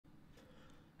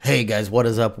Hey guys, what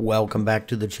is up? Welcome back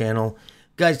to the channel.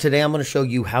 Guys, today I'm going to show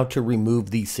you how to remove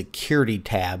the security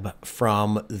tab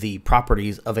from the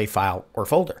properties of a file or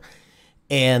folder.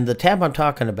 And the tab I'm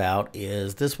talking about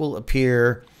is this will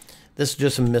appear, this is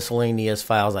just some miscellaneous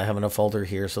files I have in a folder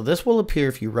here. So this will appear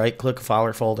if you right click a file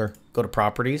or folder, go to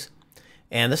properties.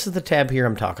 And this is the tab here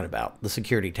I'm talking about, the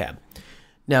security tab.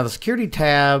 Now the security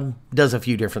tab does a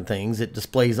few different things. It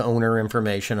displays owner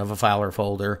information of a file or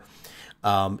folder.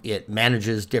 It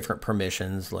manages different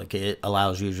permissions, like it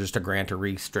allows users to grant or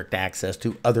restrict access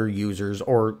to other users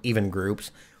or even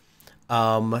groups.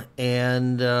 Effective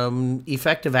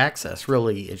access,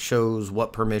 really, it shows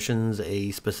what permissions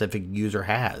a specific user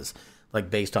has,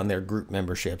 like based on their group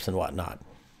memberships and whatnot.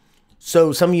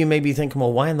 So some of you may be thinking,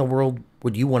 well, why in the world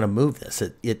would you want to move this?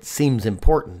 It seems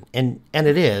important, and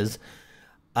it is.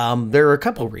 There are a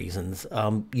couple reasons.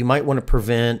 You might want to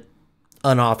prevent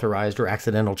unauthorized or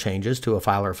accidental changes to a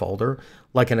file or folder.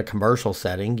 Like in a commercial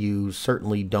setting, you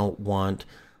certainly don't want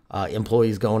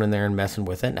employees going in there and messing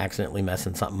with it and accidentally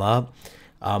messing something up.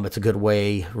 It's a good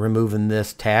way, removing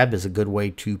this tab is a good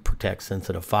way to protect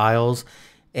sensitive files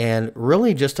and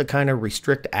really just to kind of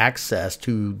restrict access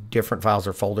to different files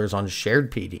or folders on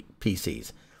shared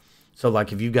PCs. So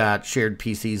like if you've got shared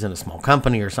PCs in a small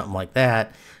company or something like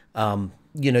that,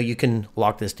 you can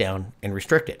lock this down and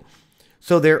restrict it.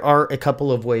 So there are a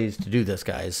couple of ways to do this,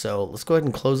 guys. So let's go ahead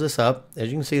and close this up. As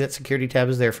you can see, that security tab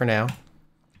is there for now.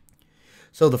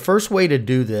 So the first way to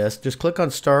do this, just click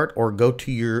on Start or go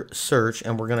to your search,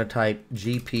 and we're going to type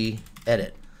GP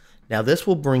Edit. Now this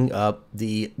will bring up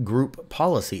the Group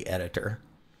Policy Editor.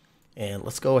 And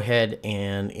let's go ahead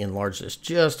and enlarge this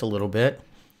just a little bit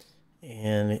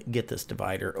and get this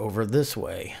divider over this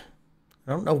way.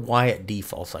 I don't know why it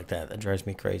defaults like that. That drives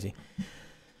me crazy.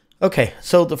 Okay,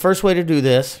 so the first way to do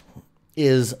this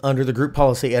is under the Group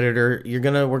Policy Editor.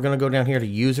 We're gonna go down here to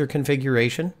User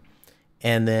Configuration,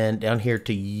 and then down here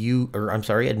to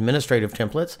Administrative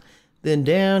Templates, then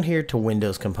down here to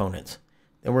Windows Components.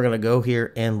 Then we're gonna go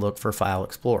here and look for File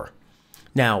Explorer.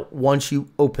 Now, once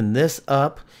you open this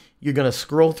up, you're gonna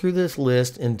scroll through this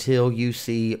list until you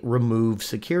see Remove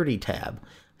Security Tab.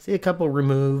 See a couple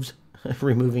removes,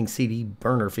 removing CD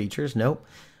burner features. Nope.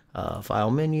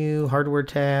 File menu, hardware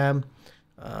tab,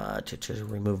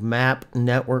 remove map,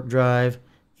 network drive,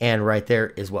 and right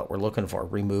there is what we're looking for,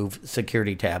 remove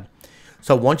security tab.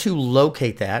 So once you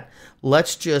locate that,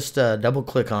 let's just double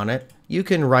click on it. You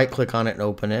can right click on it and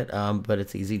open it, but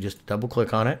it's easy, just double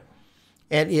click on it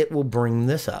and it will bring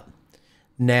this up.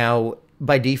 Now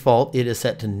by default it is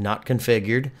set to not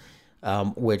configured,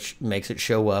 which makes it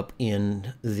show up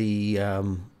in the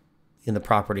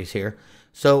properties here.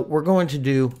 So we're going to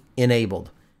do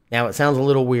enabled. Now it sounds a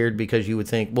little weird because you would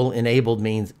think, well, enabled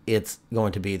means it's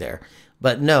going to be there.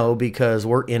 But no, because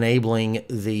we're enabling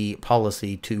the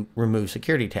policy to remove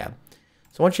security tab.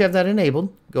 So once you have that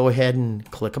enabled, go ahead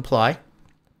and click apply.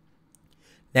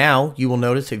 Now you will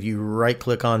notice if you right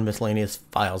click on miscellaneous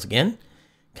files again,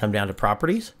 come down to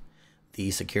properties,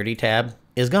 the security tab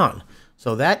is gone.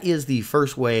 So that is the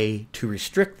first way to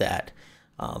restrict that.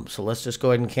 So let's just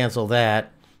go ahead and cancel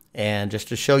that. And just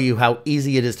to show you how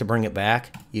easy it is to bring it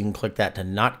back, you can click that to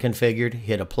not configured,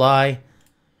 hit apply,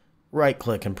 right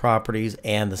click in properties,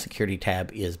 and the security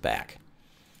tab is back.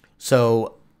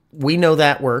 So we know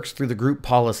that works through the Group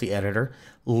Policy Editor.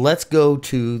 Let's go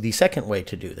to the second way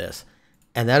to do this,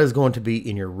 and that is going to be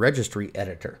in your Registry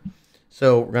Editor.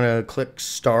 So we're going to click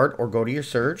Start or go to your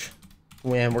search,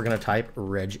 and we're going to type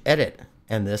regedit,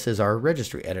 and this is our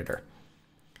Registry Editor.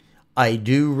 I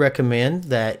do recommend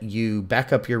that you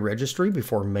back up your registry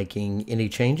before making any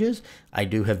changes. I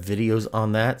do have videos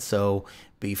on that, so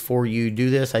before you do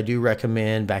this, I do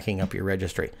recommend backing up your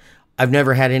registry. I've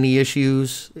never had any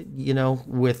issues,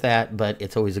 with that, but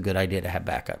it's always a good idea to have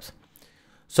backups.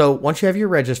 So once you have your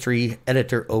registry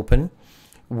editor open,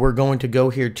 we're going to go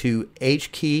here to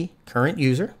HKey Current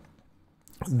User.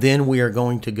 Then we are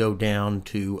going to go down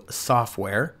to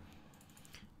Software.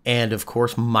 And of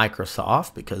course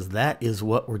Microsoft, because that is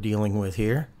what we're dealing with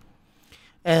here.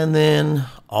 And then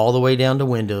all the way down to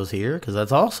Windows here, because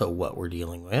that's also what we're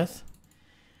dealing with.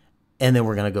 And then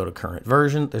we're going to go to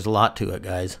CurrentVersion. There's a lot to it,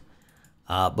 guys,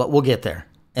 but we'll get there.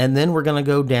 And then we're going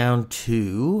to go down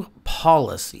to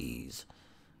Policies.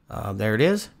 There it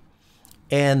is.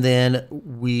 And then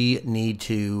we need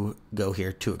to go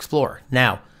here to Explorer.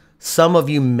 Now, some of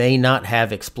you may not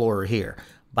have Explorer here.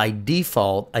 By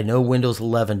default, I know Windows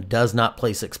 11 does not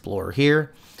place Explorer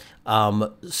here.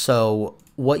 So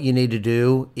what you need to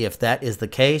do, if that is the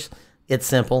case, it's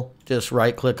simple. Just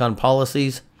right click on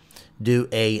Policies, do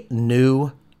a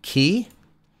New Key,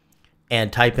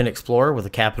 and type in Explorer with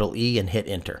a capital E and hit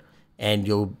enter, and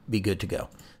you'll be good to go.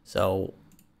 So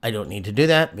I don't need to do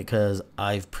that because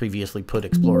I've previously put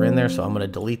Explorer in there, so I'm going to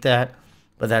delete that,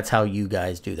 but that's how you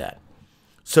guys do that.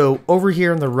 So over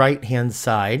here on the right hand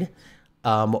side,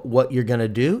 what you're going to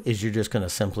do is you're just going to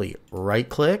simply right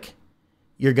click.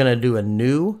 You're going to do a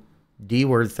new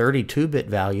DWORD 32-bit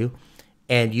value,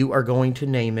 and you are going to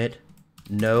name it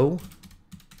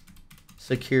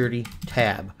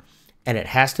NoSecurityTab. And it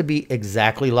has to be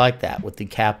exactly like that with the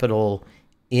capital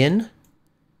N,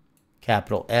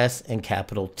 capital S, and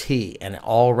capital T, and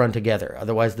all run together.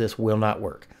 Otherwise, this will not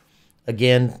work.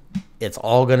 Again, it's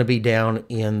all going to be down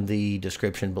in the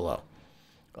description below,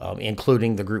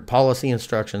 including the group policy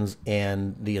instructions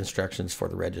and the instructions for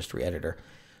the registry editor.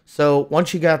 So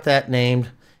once you got that named,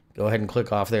 go ahead and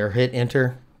click off there, hit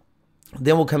enter.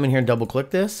 Then we'll come in here and double click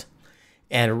this.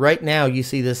 And right now you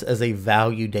see this as a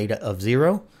value data of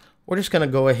 0. We're just going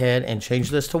to go ahead and change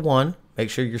this to 1. Make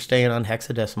sure you're staying on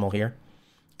hexadecimal here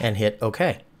and hit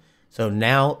OK. So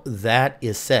now that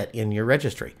is set in your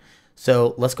registry.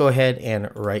 So let's go ahead and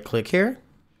right click here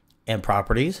and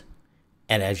properties.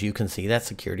 And as you can see, that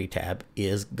security tab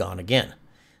is gone again.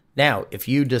 Now, if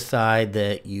you decide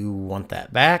that you want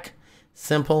that back,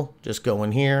 simple, just go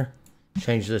in here,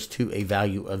 change this to a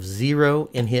value of 0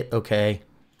 and hit OK.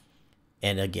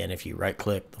 And again, if you right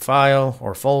click the file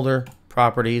or folder,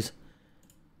 properties,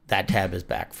 that tab is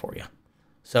back for you.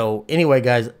 So anyway,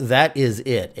 guys, that is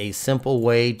it. A simple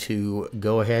way to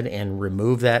go ahead and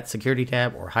remove that security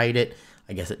tab or hide it.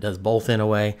 I guess it does both in a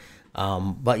way.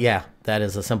 But yeah, that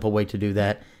is a simple way to do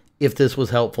that. If this was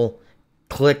helpful,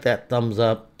 click that thumbs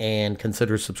up and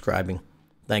consider subscribing.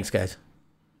 Thanks, guys.